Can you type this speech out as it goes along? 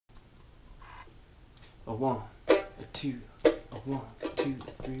a 1, a 2, a 1, 2,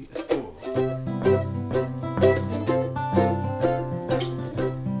 3, a 4.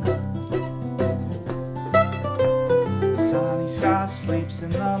 Sunny Sky sleeps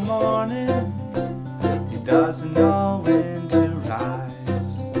in the morning. He doesn't know when to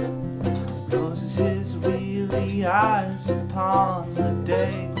rise. Closes his weary eyes upon the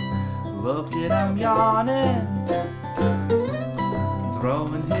day. Look at him yawning,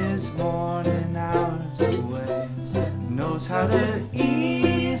 throwing his morning hours away. Knows how to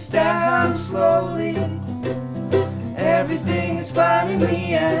ease down slowly. Everything is fine in the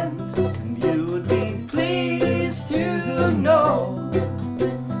end, and you would be pleased to know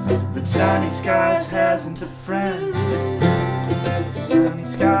that Sunny Skies hasn't a friend. Sunny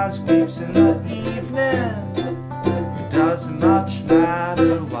Skies weeps in the evening. It doesn't much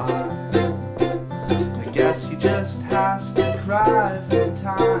matter why. I guess he just has to cry from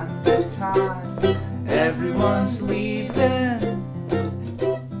time to time. Everyone's leaving,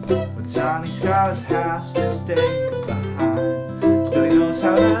 but Sunny Skies has to stay behind. Still he knows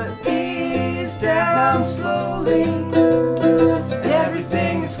how to ease down slowly.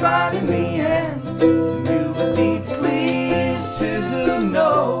 Everything is fine in the end, and you would be pleased to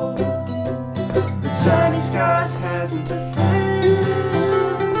know that Sunny Skies hasn't a friend.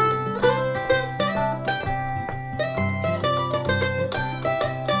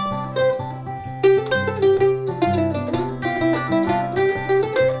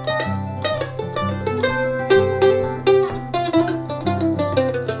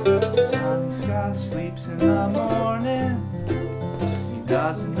 Sleeps in the morning. He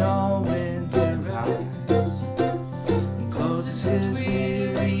doesn't know when to rise. He closes his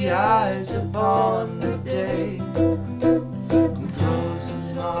weary eyes upon the day and throws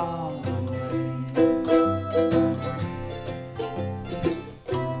it all away.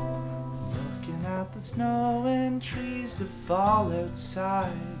 Looking at the snow and trees that fall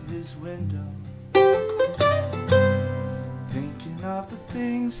outside his window, thinking of the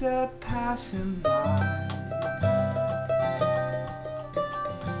things that pass him by,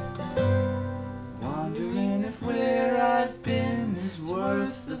 wondering if where I've been is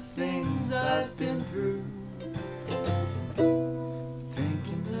worth the things I've been through,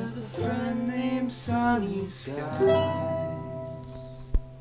 thinking of a friend named Sunny Sky.